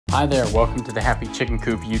Hi there, welcome to the Happy Chicken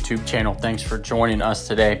Coop YouTube channel. Thanks for joining us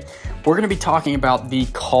today. We're going to be talking about the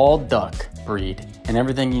call duck breed and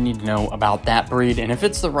everything you need to know about that breed and if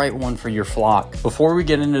it's the right one for your flock. Before we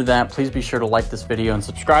get into that, please be sure to like this video and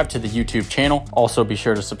subscribe to the YouTube channel. Also be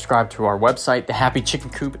sure to subscribe to our website,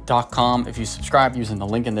 thehappychickencoop.com. If you subscribe using the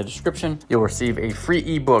link in the description, you'll receive a free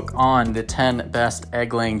ebook on the 10 best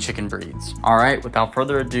egg-laying chicken breeds. All right, without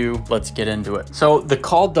further ado, let's get into it. So the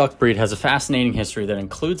call duck breed has a fascinating history that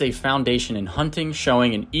includes a foundation in hunting,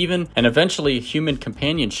 showing, and even and eventually human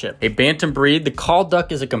companionship. A bantam breed, the call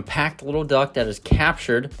duck is a compact little duck that has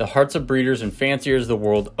captured the hearts of breeders and fanciers the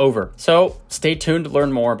world over. So stay tuned to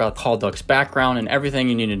learn more about call duck's background and everything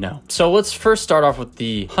you need to know. So let's first start off with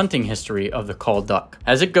the hunting history of the call duck.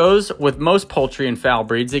 As it goes with most poultry and fowl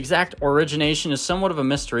breeds, the exact origination is somewhat of a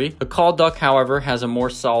mystery. The call duck, however, has a more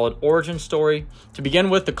solid origin story. To begin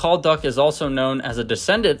with, the call duck is also known as a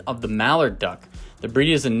descendant of the mallard duck. The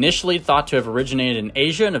breed is initially thought to have originated in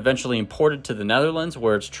Asia and eventually imported to the Netherlands,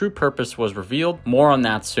 where its true purpose was revealed. More on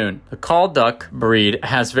that soon. The call duck breed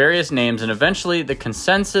has various names, and eventually the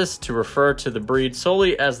consensus to refer to the breed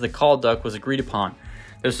solely as the call duck was agreed upon.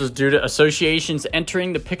 This was due to associations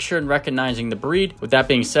entering the picture and recognizing the breed. With that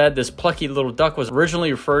being said, this plucky little duck was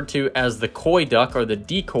originally referred to as the coy duck or the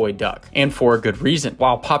decoy duck, and for a good reason.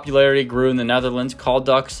 While popularity grew in the Netherlands, call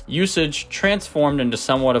duck's usage transformed into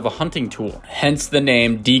somewhat of a hunting tool, hence the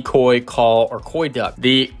name decoy, call, or coy duck.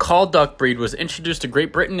 The call duck breed was introduced to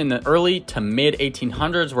Great Britain in the early to mid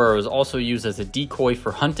 1800s, where it was also used as a decoy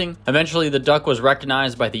for hunting. Eventually, the duck was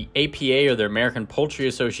recognized by the APA, or the American Poultry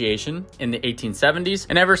Association, in the 1870s.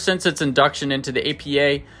 And ever since its induction into the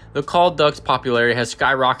APA, the call duck's popularity has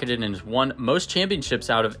skyrocketed and has won most championships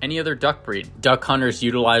out of any other duck breed. Duck hunters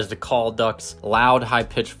utilize the call duck's loud,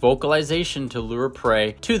 high-pitched vocalization to lure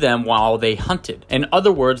prey to them while they hunted. In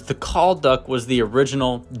other words, the call duck was the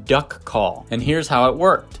original duck call. And here's how it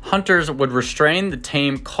worked. Hunters would restrain the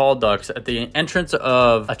tame call ducks at the entrance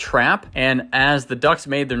of a trap, and as the ducks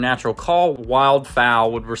made their natural call,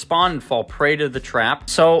 wildfowl would respond and fall prey to the trap.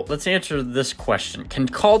 So let's answer this question. Can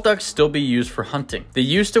call ducks still be used for hunting? The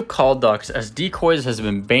use of call ducks as decoys has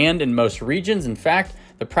been banned in most regions. In fact,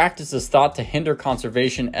 the practice is thought to hinder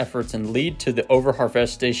conservation efforts and lead to the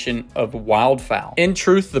overharvestation of wildfowl. In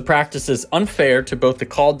truth, the practice is unfair to both the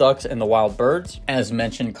call ducks and the wild birds. As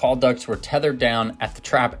mentioned, call ducks were tethered down at the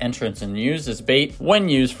trap entrance and used as bait when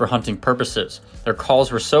used for hunting purposes. Their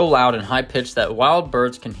calls were so loud and high-pitched that wild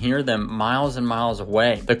birds can hear them miles and miles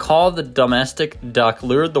away. The call of the domestic duck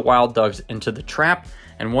lured the wild ducks into the trap,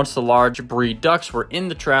 and once the large breed ducks were in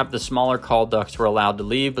the trap, the smaller call ducks were allowed to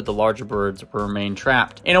leave, but the larger birds would remain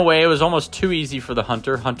trapped. In a way, it was almost too easy for the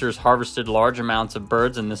hunter. Hunters harvested large amounts of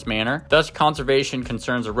birds in this manner. Thus, conservation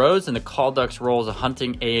concerns arose, and the call duck's role as a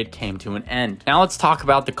hunting aid came to an end. Now let's talk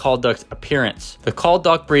about the call duck's appearance. The call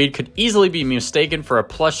duck breed could easily be mistaken for a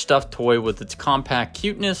plush stuffed toy with its compact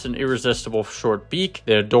cuteness and irresistible short beak.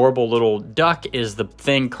 The adorable little duck is the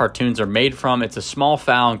thing cartoons are made from. It's a small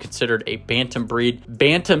fowl and considered a bantam breed.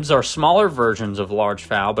 Bantams are smaller versions of large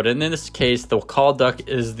fowl, but in this case, the call duck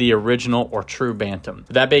is the original or true bantam.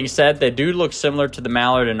 That being said, they do look similar to the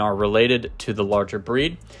mallard and are related to the larger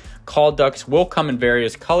breed. Call ducks will come in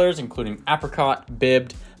various colors, including apricot,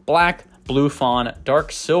 bibbed, black, blue fawn,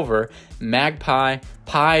 dark silver, magpie,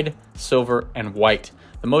 pied, silver, and white.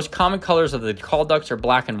 The most common colors of the call ducks are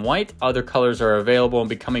black and white. Other colors are available and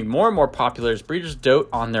becoming more and more popular as breeders dote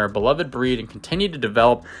on their beloved breed and continue to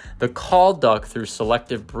develop the call duck through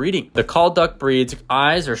selective breeding. The call duck breed's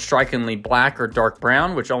eyes are strikingly black or dark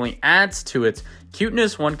brown, which only adds to its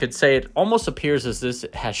cuteness. One could say it almost appears as this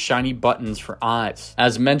has shiny buttons for eyes.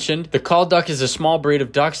 As mentioned, the call duck is a small breed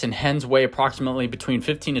of ducks, and hens weigh approximately between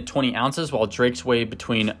 15 to 20 ounces, while drakes weigh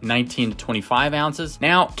between 19 to 25 ounces.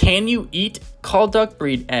 Now, can you eat call duck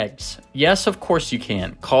breed eggs? Yes, of course you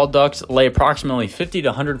can. Call ducks lay approximately 50 to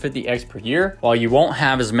 150 eggs per year. While you won't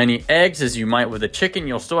have as many eggs as you might with a chicken,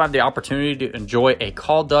 you'll still have the opportunity to enjoy a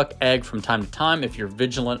call duck egg from time to time if you're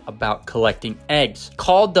vigilant about collecting eggs.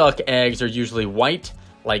 Call duck eggs are usually white,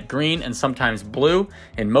 light green, and sometimes blue.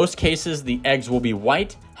 In most cases, the eggs will be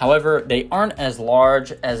white. However, they aren't as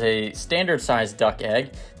large as a standard sized duck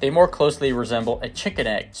egg. They more closely resemble a chicken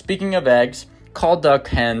egg. Speaking of eggs, call duck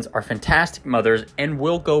hens are fantastic mothers and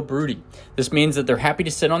will go broody. This means that they're happy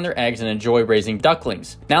to sit on their eggs and enjoy raising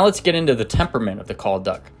ducklings. Now let's get into the temperament of the call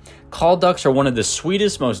duck. Call ducks are one of the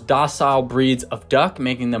sweetest, most docile breeds of duck,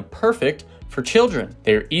 making them perfect for children.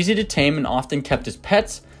 They are easy to tame and often kept as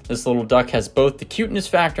pets. This little duck has both the cuteness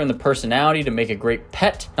factor and the personality to make a great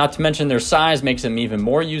pet. Not to mention their size makes them even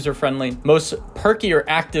more user-friendly. Most perky or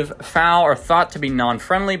active fowl are thought to be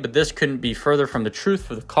non-friendly, but this couldn't be further from the truth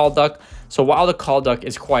for the call duck. So while the call duck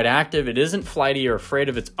is quite active, it isn't flighty or afraid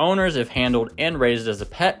of its owners if handled and raised as a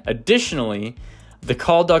pet. Additionally, the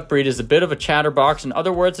call duck breed is a bit of a chatterbox. In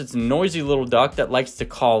other words, it's a noisy little duck that likes to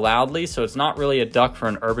call loudly, so it's not really a duck for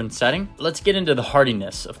an urban setting. Let's get into the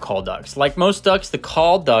hardiness of call ducks. Like most ducks, the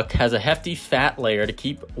call duck has a hefty fat layer to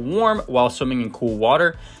keep warm while swimming in cool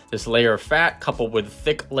water. This layer of fat, coupled with a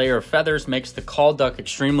thick layer of feathers, makes the call duck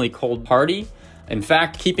extremely cold hardy. In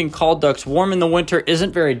fact, keeping call ducks warm in the winter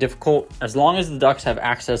isn't very difficult. As long as the ducks have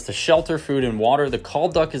access to shelter, food, and water, the call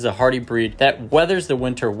duck is a hardy breed that weathers the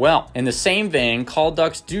winter well. In the same vein, call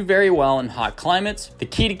ducks do very well in hot climates. The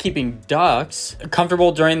key to keeping ducks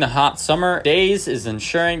comfortable during the hot summer days is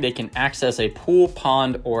ensuring they can access a pool,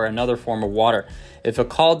 pond, or another form of water. If a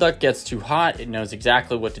call duck gets too hot, it knows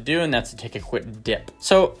exactly what to do, and that's to take a quick dip.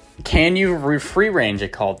 So, can you free range a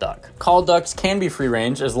call duck? Call ducks can be free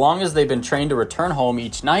range as long as they've been trained to return home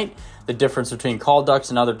each night. The difference between call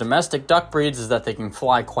ducks and other domestic duck breeds is that they can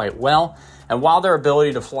fly quite well. And while their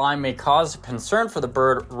ability to fly may cause concern for the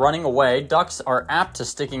bird running away, ducks are apt to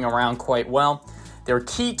sticking around quite well. Their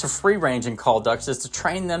key to free ranging call ducks is to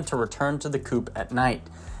train them to return to the coop at night.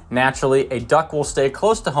 Naturally, a duck will stay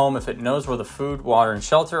close to home if it knows where the food, water, and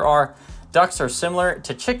shelter are. Ducks are similar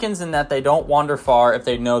to chickens in that they don't wander far if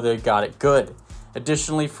they know they've got it good.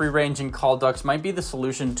 Additionally, free-ranging call ducks might be the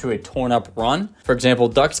solution to a torn-up run. For example,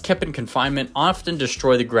 ducks kept in confinement often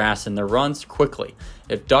destroy the grass in their runs quickly.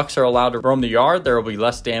 If ducks are allowed to roam the yard, there will be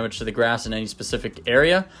less damage to the grass in any specific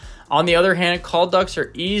area. On the other hand, call ducks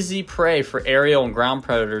are easy prey for aerial and ground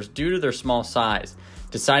predators due to their small size.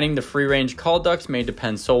 Deciding the free-range call ducks may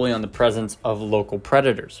depend solely on the presence of local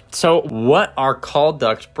predators. So what are call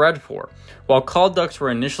ducks bred for? While call ducks were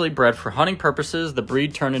initially bred for hunting purposes, the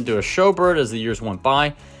breed turned into a show bird as the years went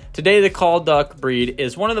by. Today, the call duck breed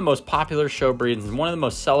is one of the most popular show breeds and one of the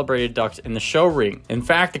most celebrated ducks in the show ring. In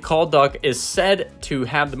fact, the call duck is said to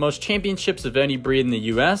have the most championships of any breed in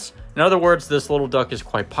the US. In other words, this little duck is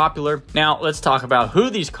quite popular. Now, let's talk about who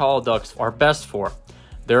these call ducks are best for.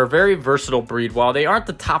 They're a very versatile breed. While they aren't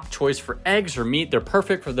the top choice for eggs or meat, they're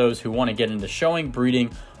perfect for those who want to get into showing,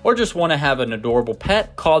 breeding, or just want to have an adorable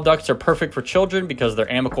pet. Call ducks are perfect for children because of their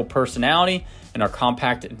amicable personality and are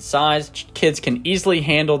compact in size. Kids can easily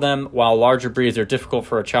handle them, while larger breeds are difficult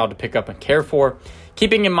for a child to pick up and care for.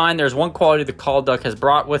 Keeping in mind, there's one quality the call duck has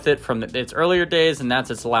brought with it from its earlier days, and that's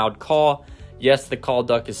its loud call. Yes, the call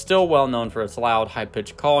duck is still well known for its loud,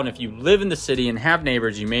 high-pitched call, and if you live in the city and have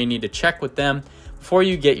neighbors, you may need to check with them before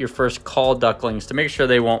you get your first call ducklings to make sure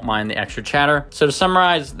they won't mind the extra chatter. So to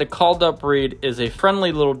summarize, the call duck breed is a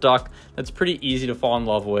friendly little duck that's pretty easy to fall in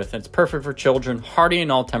love with. It's perfect for children, hardy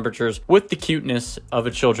in all temperatures, with the cuteness of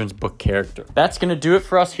a children's book character. That's going to do it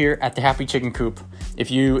for us here at the Happy Chicken Coop.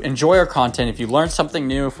 If you enjoy our content, if you learned something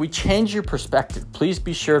new, if we change your perspective, please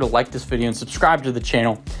be sure to like this video and subscribe to the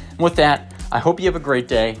channel. And with that, I hope you have a great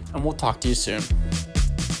day, and we'll talk to you soon.